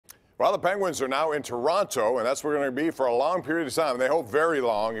Well, the Penguins are now in Toronto, and that's where they're going to be for a long period of time. They hope very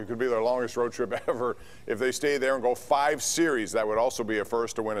long. It could be their longest road trip ever if they stay there and go 5 series. That would also be a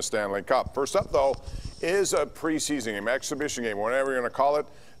first to win a Stanley Cup. First up, though, is a preseason game, exhibition game, whatever you're going to call it.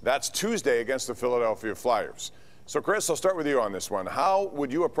 That's Tuesday against the Philadelphia Flyers. So, Chris, I'll start with you on this one. How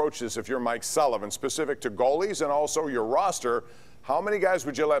would you approach this if you're Mike Sullivan, specific to goalies and also your roster? How many guys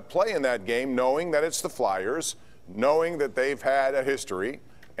would you let play in that game, knowing that it's the Flyers, knowing that they've had a history?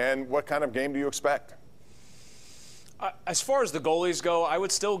 And what kind of game do you expect? As far as the goalies go, I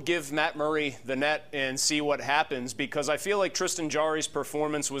would still give Matt Murray the net and see what happens, because I feel like Tristan Jarry's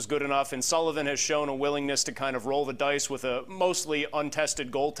performance was good enough, and Sullivan has shown a willingness to kind of roll the dice with a mostly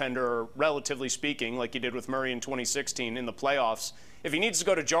untested goaltender, relatively speaking, like he did with Murray in 2016 in the playoffs. If he needs to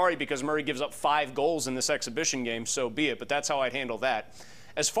go to Jarry because Murray gives up 5 goals in this exhibition game, so be it, but that's how I'd handle that.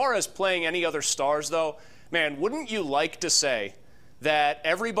 As far as playing any other stars, though, man, wouldn't you like to say that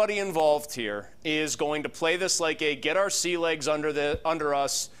everybody involved here is going to play this like a get our sea legs under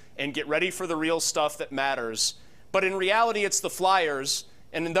us and get ready for the real stuff that matters? But in reality, it's the Flyers,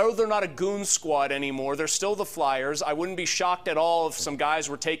 and though they're not a goon squad anymore, they're still the Flyers. I wouldn't be shocked at all if some guys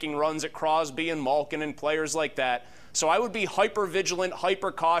were taking runs at Crosby and Malkin and players like that. So I would be hyper vigilant, hyper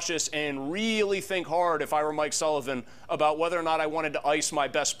cautious, and really think hard if I were Mike Sullivan about whether or not I wanted to ice my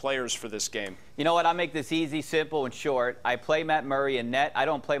best players for this game. You know what? I'll make this easy, simple, and short. I play Matt Murray in net. I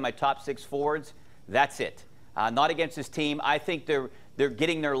don't play my top 6 forwards. That's it. Not against this team. I think they're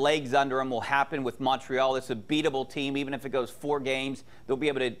getting their legs under them will happen with Montreal. It's a beatable team. Even if it goes 4 games, they'll be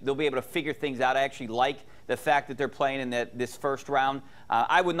able to figure things out. I actually like the fact that they're playing in this first round.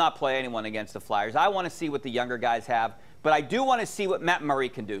 I would not play anyone against the Flyers. I want to see what the younger guys have, but I do want to see what Matt Murray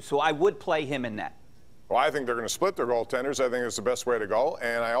can do. So I would play him in net. Well, I think they're going to split their goaltenders. I think it's the best way to go.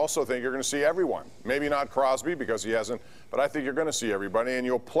 And I also think you're going to see everyone. Maybe not Crosby because he hasn't, but I think you're going to see everybody. And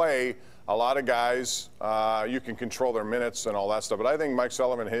you'll play a lot of guys. You can control their minutes and all that stuff. But I think Mike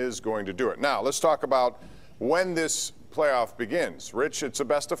Sullivan is going to do it. Now, let's talk about when this playoff begins. Rich, it's a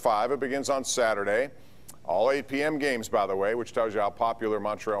best of 5. It begins on Saturday. All 8 p.m. games, by the way, which tells you how popular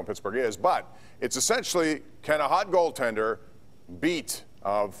Montreal and Pittsburgh is. But it's essentially, can a hot goaltender beat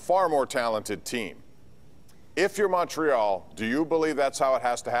a far more talented team? If you're Montreal, do you believe that's how it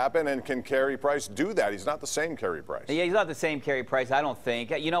has to happen? And can Carey Price do that? He's not the same Carey Price. Yeah, he's not the same Carey Price, I don't think.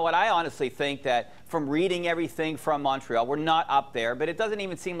 You know what? I honestly think that from reading everything from Montreal, we're not up there, but it doesn't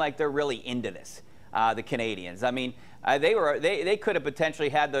even seem like they're really into this, the Canadians. I mean, they could have potentially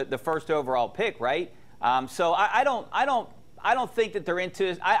had the first overall pick, right? So I don't think that they're into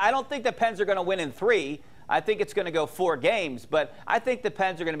this. I don't think the Pens are going to win in 3. I think it's going to go 4 games, but I think the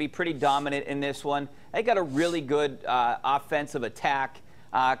Pens are going to be pretty dominant in this one. They got a really good offensive attack.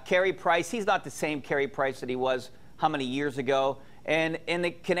 Carey Price, he's not the same Carey Price that he was how many years ago. And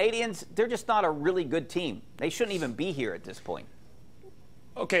the Canadians, they're just not a really good team. They shouldn't even be here at this point.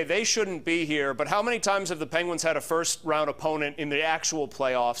 Okay, they shouldn't be here, but how many times have the Penguins had a first-round opponent in the actual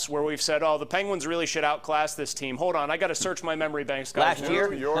playoffs where we've said, oh, the Penguins really should outclass this team? Hold on, I got to search my memory banks, guys. Last year?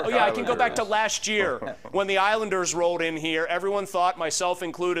 Oh, yeah, I can go back to last year when the Islanders rolled in here. Everyone thought, myself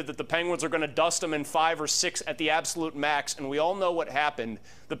included, that the Penguins are going to dust them in 5 or 6 at the absolute max, and we all know what happened.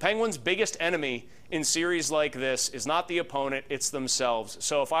 The Penguins' biggest enemy in series like this is not the opponent, it's themselves.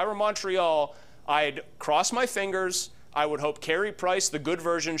 So if I were Montreal, I'd cross my fingers. I would hope Carey Price, the good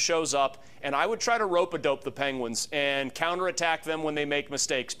version, shows up, and I would try to rope-a-dope the Penguins and counterattack them when they make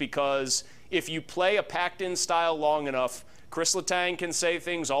mistakes, because if you play a packed-in style long enough, Chris Letang can say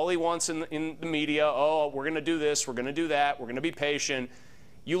things all he wants in the media. Oh, we're going to do this, we're going to do that, we're going to be patient.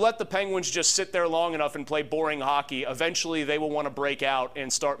 You let the Penguins just sit there long enough and play boring hockey, eventually they will want to break out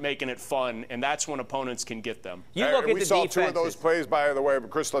and start making it fun, and that's when opponents can get them. You look at we saw 2 of those plays, by the way, of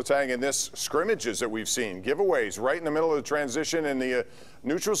Chris Letang in this scrimmages that we've seen. Giveaways right in the middle of the transition in the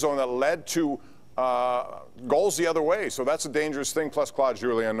neutral zone that led to goals the other way. So that's a dangerous thing, plus Claude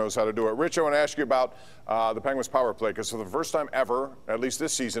Julien knows how to do it. Rich, I want to ask you about the Penguins' power play, because for the first time ever, at least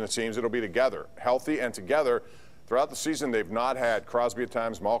this season it seems, it'll be together, healthy and together. Throughout the season, they've not had Crosby at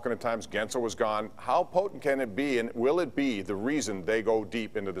times, Malkin at times, Gensel was gone. How potent can it be, and will it be the reason they go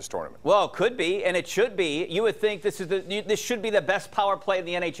deep into this tournament? Well, it could be, and it should be. You would think this should be the best power play in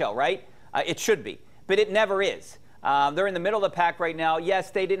the NHL, right? It should be, but it never is. They're in the middle of the pack right now.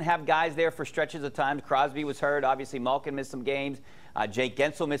 Yes, they didn't have guys there for stretches of time. Crosby was hurt. Obviously, Malkin missed some games. Jake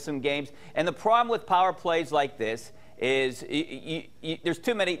Gensel missed some games. And the problem with power plays like this is there's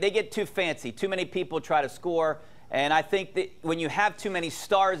too many. They get too fancy. Too many people try to score. And I think that when you have too many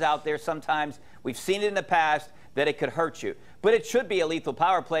stars out there, sometimes we've seen it in the past that it could hurt you. But it should be a lethal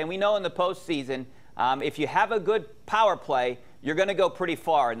power play. And we know in the postseason, if you have a good power play, you're going to go pretty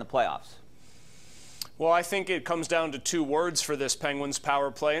far in the playoffs. Well, I think it comes down to two words for this Penguins power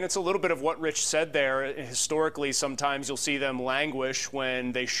play, and it's a little bit of what Rich said there. Historically, sometimes you'll see them languish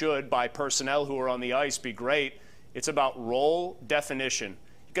when they should, by personnel who are on the ice, be great. It's about role definition.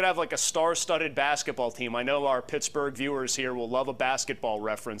 You could have like a star-studded basketball team. I know our Pittsburgh viewers here will love a basketball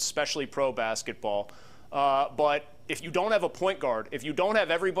reference, especially pro basketball. But if you don't have a point guard, if you don't have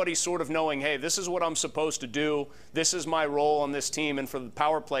everybody sort of knowing, hey, this is what I'm supposed to do, this is my role on this team, and for the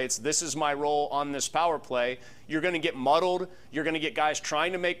power play, it's this is my role on this power play, you're going to get muddled, you're going to get guys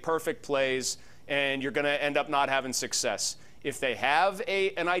trying to make perfect plays, and you're going to end up not having success. If they have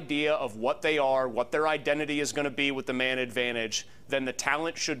an idea of what they are, what their identity is going to be with the man advantage, then the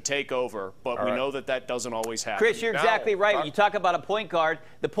talent should take over. But we know that that doesn't always happen. Chris, you're exactly right. When you talk about a point guard,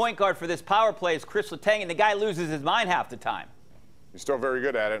 the point guard for this power play is Chris Letang, and the guy loses his mind half the time. He's still very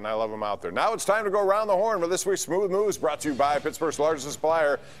good at it, and I love him out there. Now it's time to go around the horn with this week's Smooth Moves, brought to you by Pittsburgh's largest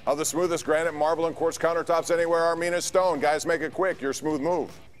supplier of the smoothest granite, marble, and quartz countertops anywhere. Armina Stone. Guys, make it quick. Your smooth move.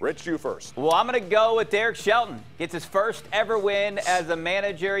 Rich, you first. Well, I'm going to go with Derek Shelton. Gets his first ever win as a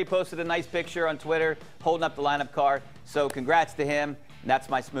manager. He posted a nice picture on Twitter holding up the lineup card. So congrats to him. And that's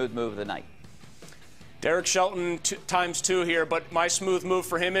my smooth move of the night. Derek Shelton times two here, but my smooth move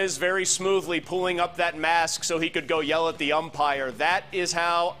for him is very smoothly pulling up that mask so he could go yell at the umpire. That is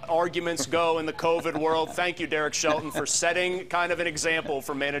how arguments go in the COVID world. Thank you, Derek Shelton, for setting kind of an example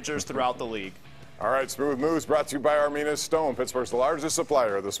for managers throughout the league. All right, Smooth Moves brought to you by Armina Stone, Pittsburgh's largest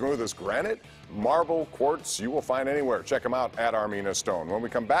supplier of the smoothest granite, marble, quartz you will find anywhere. Check them out at Armina Stone. When we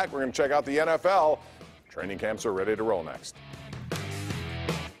come back, we're going to check out the NFL. Training camps are ready to roll next.